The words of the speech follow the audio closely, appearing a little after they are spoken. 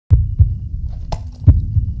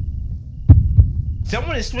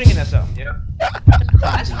Someone is swinging at something. Yeah.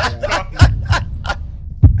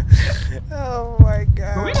 Oh my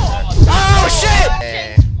god. Oh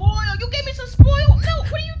shit! Spoil. You gave me some spoil. No,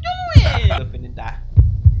 what are you doing? Finna die.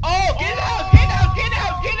 Oh, get out! Get out! Get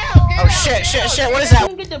out! Get out! Get Oh out, shit! get Shit! out, Shit! get What is that?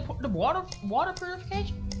 You get the water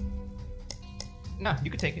purification? Nah, you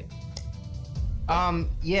can take it.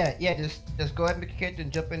 Yeah. Just go ahead and make a character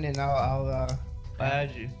and jump in, and I'll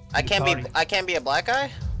add you. I can't be a black guy?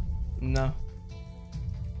 No.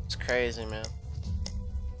 It's crazy, man.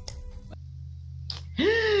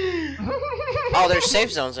 Oh, there's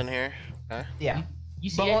safe zones in here. Okay. Yeah. You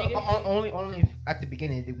see But that nigga? only hey, at the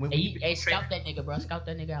beginning. When Hey, scout that nigga, bro. Scout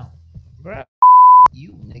that nigga out. Bruh. You,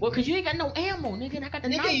 nigga. Well, cause you ain't got no ammo, nigga. And I got the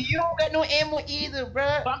Nigga, knife. you don't got no ammo either,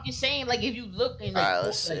 bruh. But I'm just saying, like, if you look and like, Alright,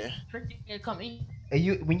 let's see. come in. Are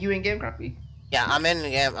you when you in game, Crappy? Yeah, I'm in the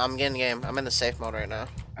game. I'm getting game. I'm in the safe mode right now.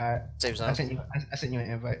 Alright. Safe zone. I sent you an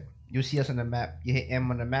invite. You'll see us on the map. You hit M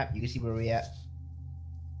on the map, you can see where we at.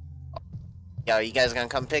 Yo, you guys gonna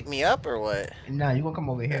come pick me up or what? Nah, you gonna come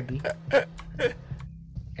over here, B.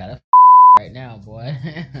 Gotta right now, boy.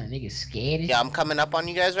 Nigga scared. Yeah, I'm coming up on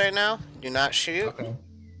you guys right now. Do not shoot. Okay.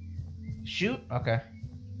 Shoot? Okay.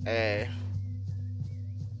 Hey.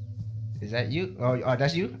 Is that you? Oh,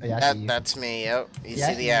 that's you? Oh, yeah, I see you. That's me, yep. You Yeah, I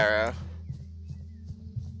see see the you. arrow.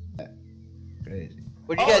 Crazy.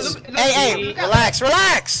 What you guys... look, Hey, look, relax,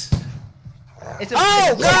 relax! It's a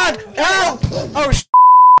Oh, God! Help! Oh,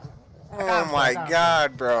 Oh my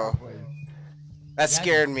god, bro. That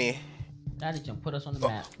scared me. That is gonna put us on the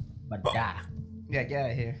map, but die. Yeah, get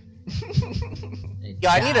out of here. Yo,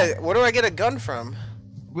 I need a... Where do I get a gun from?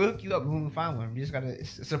 We'll hook you up when we find one. You just gotta...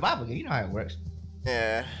 It's a survival game. You know how it works.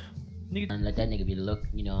 Yeah. And let that nigga be the look,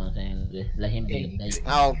 you know what I'm saying? Let him be the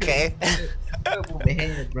Okay. Move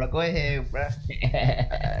ahead, bro. Go ahead, bro.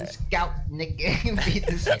 Scout, nigga. Be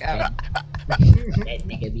the scout. That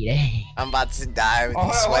nigga be there. I'm about to die with these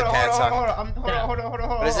Hold sweatpants on. Hold on.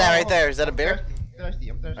 What is that right there? Is that a bear? I'm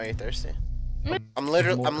thirsty. Are you thirsty? I'm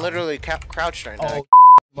literally crouched right now.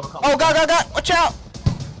 Oh. Oh god! Watch out!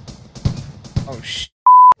 Oh sh!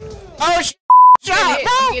 Oh sh! Shut up! No!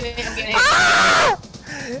 I'm getting hit. Ah!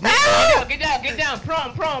 Ah! Get down.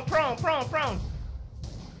 Prone.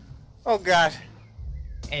 Oh god.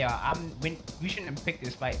 Hey, we shouldn't have picked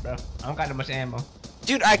this fight, bro. I don't got that much ammo.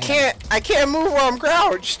 Dude, I can't move while I'm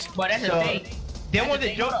crouched. But that's the thing. They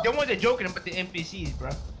wasn't joking about the NPCs,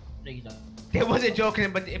 bro. They wasn't joking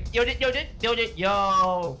about the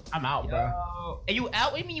yo. I'm out, bro. Are you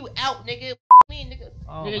out? What do you mean you out, nigga? Me, nigga.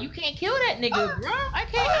 Oh, Nigga, you can't kill that nigga, bro. I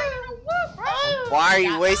can't. Bro. Why are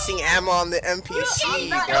you wasting ammo on the NPC,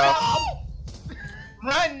 bro?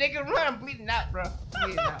 Run, nigga, run! I'm bleeding out, bro.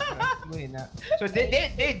 Bleeding out. So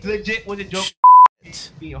they legit was a joke.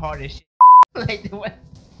 Being hard as shit. Like what?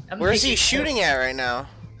 Where's he shooting at right now?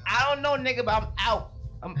 I don't know, nigga, but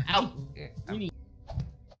I'm out.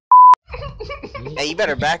 Hey, you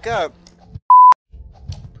better back up.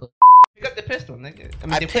 Pick up the pistol, nigga.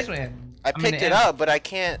 I picked it up, but I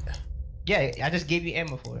can't. Yeah, I just gave you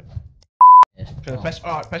ammo for it. So press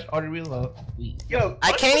R to reload. Yo,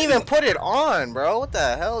 I can't even put it on, bro. What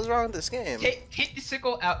the hell is wrong with this game? Hit the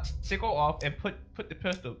sickle off, and put the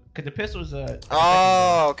pistol, cause the pistol's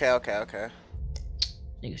Oh, okay.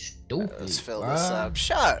 Nigga stupid. Let's fill this up.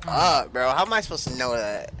 Shut up, bro. How am I supposed to know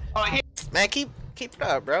that? Oh, Man, keep it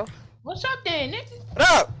up, bro. What's up then, nigga? What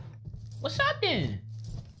up? What's up then?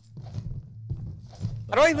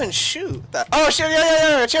 I don't even shoot that. Oh shit!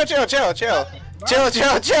 Yo! Chill.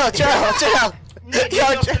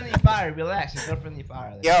 Friendly fire. Relax. It's no friendly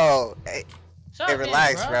fire. Yo, hey, Then,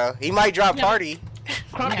 relax, bro. He might drop party.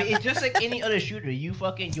 Crumpy, it's just like any other shooter. You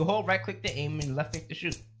hold right click to aim and left click to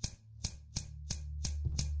shoot.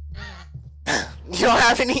 You don't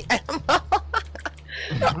have any ammo.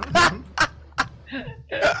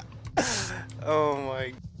 Oh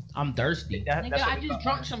my. I'm thirsty. Nigga, I just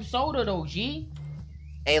drunk some soda though, G.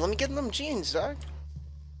 Hey, let me get them jeans, dog.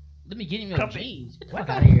 Let me get him your jeans. Get the fuck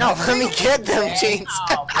out of here. No, let me get them jeans.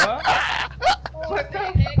 Oh, bro. What the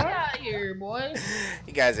heck? Get out of here, boy.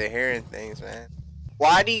 You guys are hearing things, man.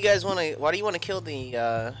 Why do you want to kill the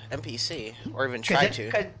NPC or even try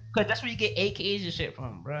to? Cause that's where you get AKs and shit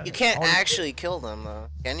from, bro. You can't actually kill them though,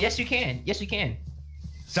 can you? Yes, you can.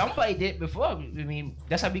 Somebody did before. I mean,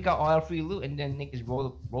 that's how we got all free loot, and then niggas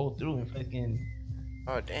rolled through and fucking.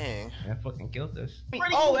 Oh dang! That fucking killed us.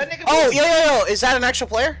 Oh, that nigga. Oh, yo! Is that an actual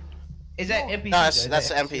player? Is that NPC? No, that's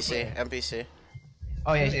the NPC. NPC.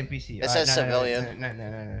 Oh yeah, it's NPC. It says civilian.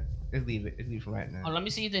 No. Let's leave it. Let's leave it for right now. Oh, let me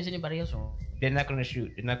see if there's anybody else around. They're not gonna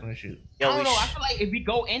shoot. Yo, I don't know. I feel like if we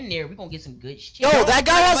go in there, we're gonna get some good shit. Yo, that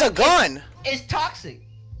guy has a gun. It's toxic.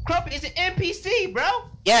 Crumpy is an NPC, bro.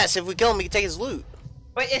 Yes, if we kill him, we can take his loot.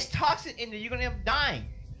 But it's toxic in there. You're gonna end up dying.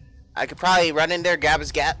 I could probably run in there, grab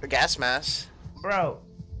his gas mask. Bro.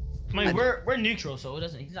 I mean, we're neutral, so it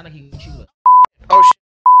doesn't. He's not like he can shoot us. Oh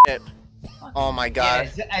shit! Oh my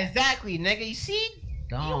god! Yeah, exactly, nigga. You see?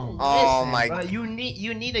 Don't. Oh my. Bro, you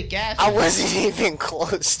need a gas. I wasn't even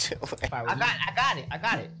close to it. I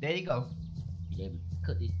got it. There you go. Yeah,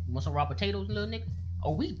 cook this. You want some raw potatoes, little nigga?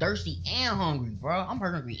 Oh, we thirsty and hungry, bro. I'm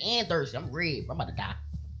hungry and thirsty. I'm red. Bro. I'm about to die.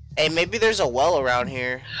 Hey, maybe there's a well around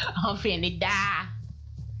here. I'm finna die.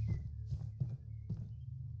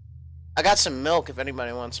 I got some milk if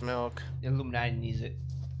anybody wants milk. The Illuminati needs it.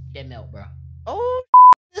 That milk, bro. Oh,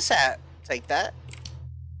 this hat. Take that.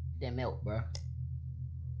 That milk, bro.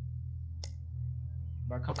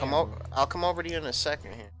 Bro, I'll come over to you in a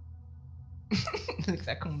second here. Looks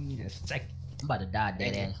like I'm in a second. I'm about to die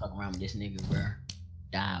dead ass fucking around with this nigga, bro.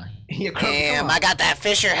 Die. Damn, I got that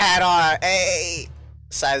Fisher hat on. Hey,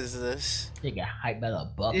 what size is this? They got hyped by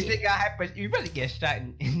the bucket. This nigga hyper. You better get shot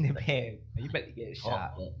in the head. You better get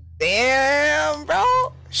shot. Oh, Damn, bro.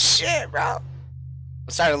 Shit, bro. I'm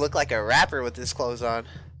starting to look like a rapper with this clothes on.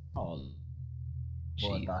 oh.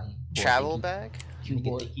 Boy, Travel bag? Cute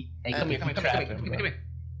boy. Hey, come here.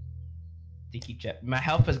 They keep trapping. My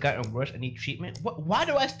health has gotten worse. I need treatment. Why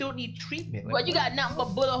do I still need treatment? Bro, you got nothing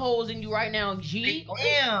but bullet holes in you right now, G.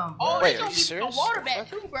 Damn. Oh, Wait, they gonna are you give you serious? some water back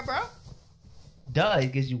too, bro. Duh,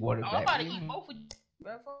 it gives you water Oh, I'm back. about to eat both of you,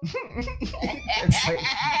 bro. It's like,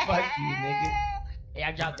 fuck you, nigga. Hey,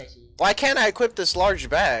 I dropped that shit. Why can't I equip this large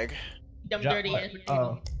bag? Eat them Drop dirty what? ass.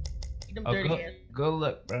 Oh. Eat them Oh, dirty ass. go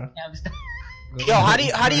look, bro. Yo, how do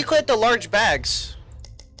you equip the large bags?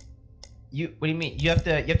 What do you mean? You have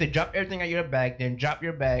to drop everything out of your bag, then drop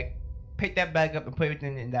your bag, pick that bag up, and put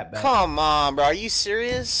everything in that bag. Come on, bro. Are you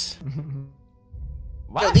serious?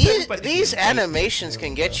 Why Yo, is everybody these getting animations killed,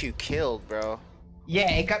 can bro? get you killed, bro. Yeah,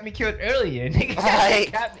 it got me killed earlier. Nigga.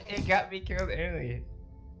 Right. It got me killed earlier.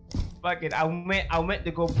 Fuck it. I went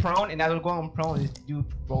to go prone, and I was going prone. This dude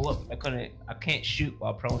roll up. I can't shoot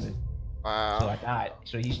while prone. So Wow. I died.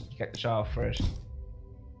 So he got the shot off first.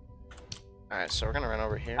 All right, so we're gonna run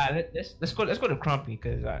over here. Let's go to Crumpy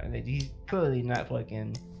because he's clearly not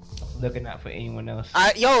fucking looking out for anyone else.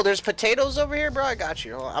 Yo, there's potatoes over here, bro. I got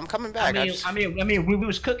you. I'm coming back. I mean, we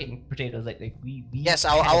was cooking potatoes like we. Yes,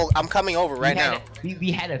 I'm coming over right now.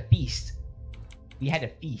 We had a feast. We had a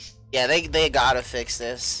feast. Yeah, they gotta fix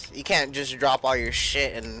this. You can't just drop all your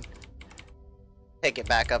shit and take it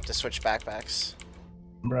back up to switch backpacks.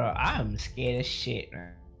 Bro, I'm scared as shit,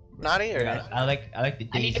 man. Not here. I like the.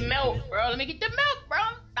 I need the milk, bro. Let me get the milk, bro.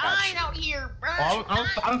 I'm dying out here, bro. Oh,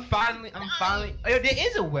 I'm finally. Oh, there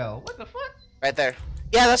is a well. What the fuck? Right there.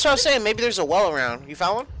 Yeah, that's what I'm saying. Maybe there's a well around. You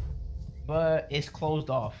found one? But it's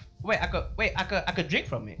closed off. I could drink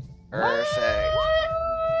from it. Perfect.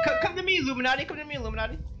 What? Come to me, Illuminati. Come to me,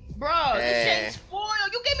 Illuminati. Bro, this Hey. shit's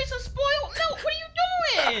spoiled. You gave me some spoiled milk. What are you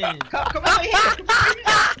doing? Come over here.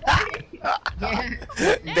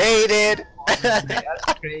 Baited.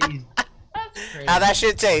 That's crazy. That's crazy. How that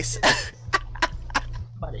shit taste?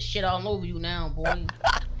 About to shit all over you now, boy.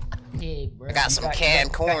 Hey, bro. I got some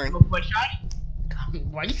canned corn.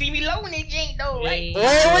 Why you see me low in that jank though, right?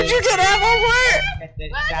 Where would you get that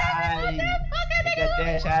Got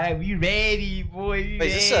that shot. We ready, boy. We Wait,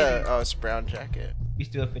 is this ready. it's a brown jacket. We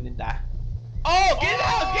still finna die. Oh, get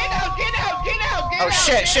out! Oh,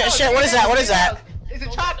 shit. What is that? It's a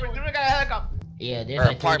chopper. Dude, I got a helicopter. Yeah, there's Or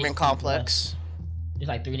like apartment 3 niggas coming complex. through us. There's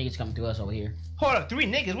like 3 niggas coming through us over here. Hold up, 3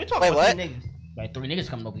 niggas. We talking Wait, about what? 3 niggas. Like 3 niggas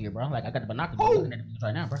coming over here, bro. Like I got the binoculars Who? looking at them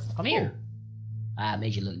right now, bro. Come here. I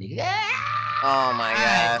made you look, nigga. Oh my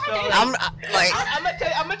god. Alright, so, I'm like,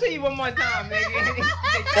 I'm gonna tell you one more time, nigga. They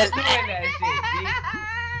keep doing that shit,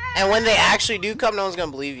 and when they actually do come, no one's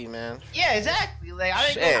gonna believe you, man. G. Yeah, exactly. Like I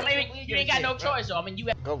Shit. ain't. I mean, you ain't got no choice, so I mean, you.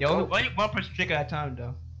 Go, Yo, go. only one person trick at a time,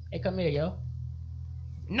 though. Hey, come here, yo.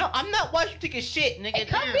 No, I'm not watching you take a shit, nigga. Hey,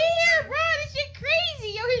 come Damn. here, bro. This shit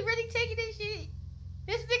crazy, yo. He's really taking this shit.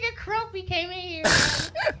 This nigga Crumpy came in here.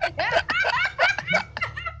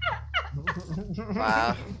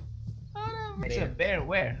 Wow. Hold on, It's a bear.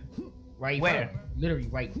 Where? Right Where? Literally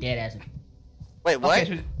right dead ass. Wait, what?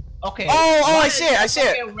 Okay. Oh, Why I see it, is I see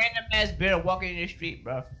it. a random ass bear walking in the street,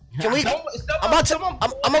 bro. Can we? I'm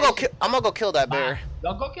gonna go kill that bear.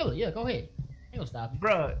 Y'all go kill it. Yeah, go ahead. Ain't gonna stop you.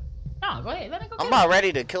 Bro. No, go ahead. Let it go. I'm kill about it.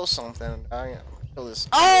 ready to kill something. Kill this.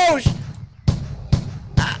 Oh!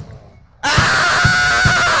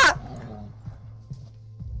 Ah!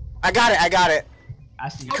 I got it. I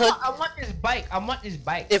see. Cook- I want this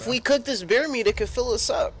bike. If bro. we cook this bear meat, it could fill us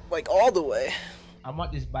up like all the way. I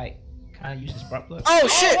want this bike. Trying to use the spark plug. Oh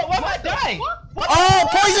shit! Why am I dying? What Oh,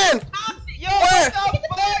 poison! Yo, what the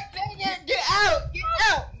fuck? Get out! Get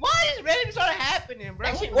out! Why is random sort of happening,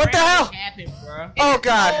 bro? What the hell? Happened, bro. Oh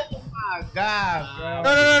god! Oh my god,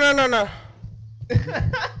 bro! No!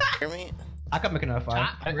 Hear me? I can make another fire.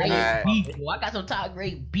 Top grade Alright. beef. Boy, I got some top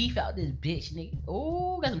grade beef out this bitch, nigga.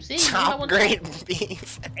 Oh, got some seeds. Top grade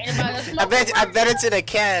beef. Anybody else I bet it's in a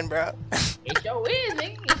can, bro. It sure is,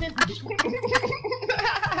 nigga.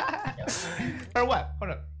 Or what?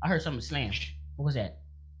 Hold up. I heard something slam. What was that?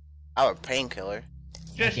 Our painkiller.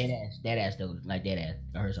 Just Dead ass though. Like dead ass.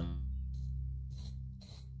 I heard something.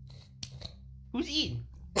 who's eating?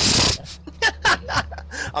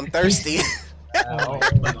 I'm thirsty. Oh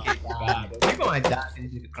my god. You're going to die.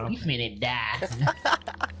 You finna die.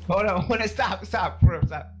 Hold on. Stop. Bro,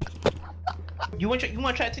 stop. You want to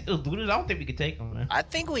try to take those looters? I don't think we can take them, man. I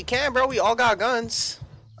think we can, bro. We all got guns.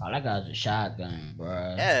 All I got is a shotgun,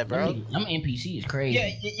 bro. Yeah, bro. Them NPC is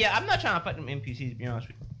crazy. Yeah. I'm not trying to fight them NPCs, to be honest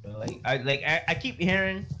with you. Bro. I keep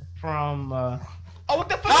hearing from. Oh, what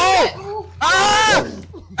the fuck? Oh! Ah!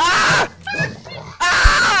 Ah!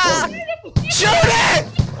 Ah! Shoot it!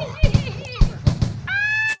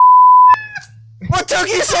 What took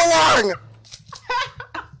you so long?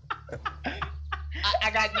 I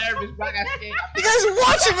got nervous, bro. I got scared. You guys are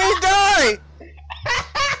watching me die!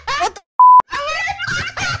 What the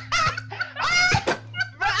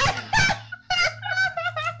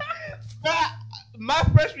My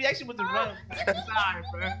first reaction was to run. I'm sorry,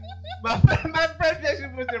 bro. My first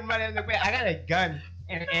reaction was to run in the way. I got a gun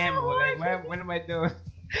and ammo. Like, what am I doing?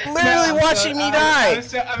 Literally watching me die.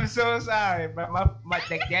 I'm so sorry, bro. My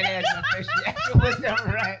dead ass. My first reaction was to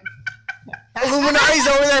run. Illuminati's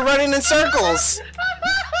over there running in circles.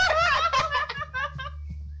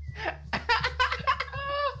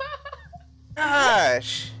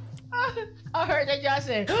 Gosh. I heard that y'all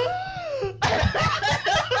said.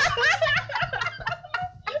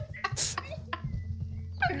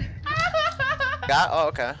 Oh,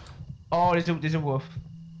 okay. Oh, there's a wolf.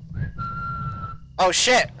 Oh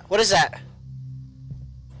shit! What is that?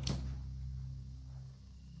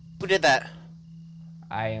 Who did that?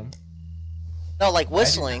 I am. No, like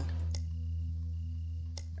whistling.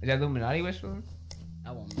 Is that Illuminati whistling?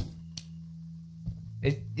 I won't know.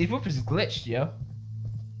 This wolf is glitched, yo.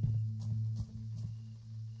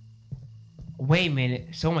 Wait a minute,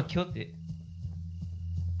 someone killed it.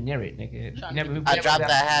 Near it, nigga. I dropped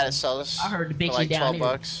that hat at Solus. I heard the big for like shit down 12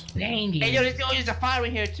 there. bucks. Dang it. Hey, yo, there's a fire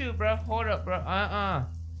in here too, bro. Hold up, bro.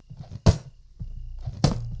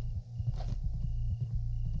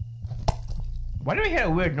 Why do we hear a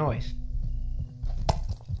weird noise?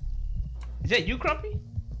 Is that you, Crumpy?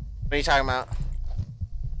 What are you talking about?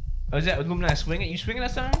 Or is that Illuminati swinging? You swinging at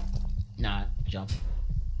something? Nah, jump.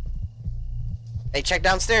 Hey, check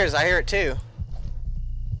downstairs. I hear it too.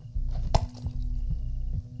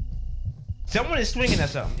 Someone is swinging at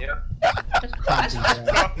something. Yeah. That's crazy,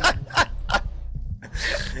 bro.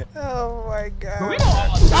 Oh my god.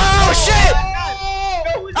 Oh, shit!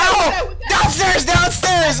 Oh!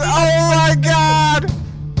 Downstairs! Oh my god!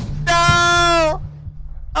 No!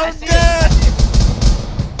 I'm see dead!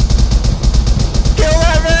 Kill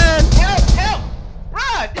that man! Help! Bro,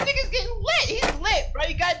 this nigga's getting lit. He's lit, bro.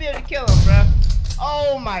 You gotta be able to kill him, bro.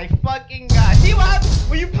 Oh my fucking god. See what happens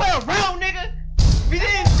when you play around, nigga? We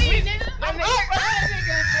didn't see, nigga. I'm nigga.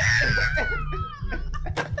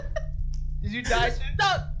 Did you die, sir?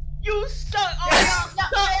 Suck! You suck! Oh, you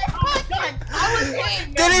suck! I was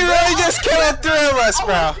hitting Did he really just kill 3 of us,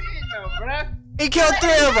 bro? He killed 3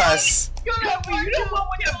 of us. You don't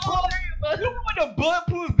want the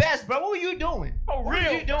bulletproof vest, bro. What were you doing? For What were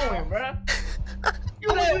real, you doing, bro? You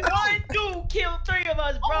let one dude kill 3 of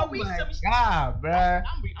us, bro. Oh my god, bro.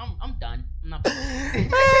 I'm done. I'm not. Oh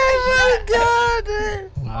my god,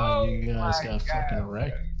 dude. Wow, you guys my got fucking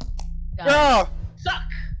wrecked. Bro. Suck.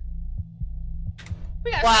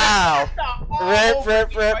 We got Wow.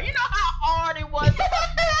 Rip. You know how hard it was.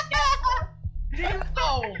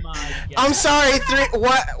 Oh my god. I'm sorry,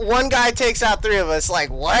 one guy takes out 3 of us, like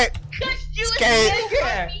what?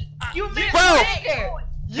 You missed Bro. it.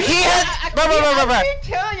 He had bro. I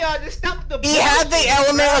keep telling y'all to stop the He had the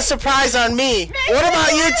element of surprise on me. What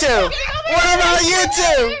about you two? What about you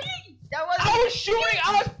two? That was I was shooting.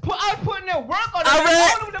 I was putting in work on it. I I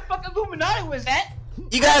read- don't know where the fuck Illuminati was at.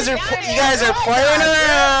 You guys are playing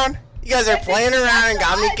around. You guys are playing around and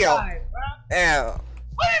got me killed. Damn. What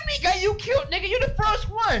do you mean got you killed, nigga? You the first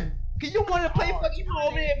one. Cause you wanna play fucking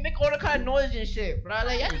over there and make all the kind of noise and shit, bro.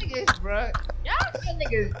 Like, y'all niggas, bro. Y'all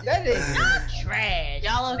niggas trash.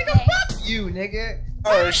 Y'all nigga, okay? fuck you, nigga.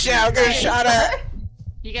 Oh shit, I'm getting shot at.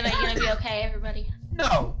 You gonna be okay, everybody?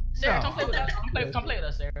 No. Sarah, come play with us. Come play with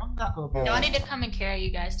us, Sarah. I'm not gonna. No, I need to come and carry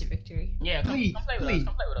you guys to victory. Yeah, come play with us.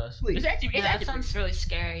 Come play with us. Please. It's actually, Yeah, that sounds really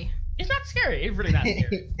scary. it's not scary. It's really not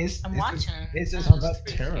scary. I'm watching. It's just Sounds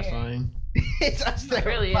terrifying. It's just It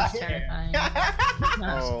really is terrifying.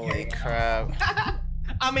 Holy crap.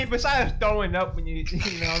 I mean, besides throwing up when you know,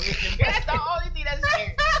 that's the only thing that's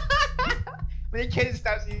scary. When your kid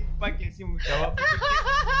stops, you fucking see him throw up.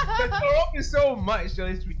 The throw up is so much, so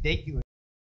it's ridiculous.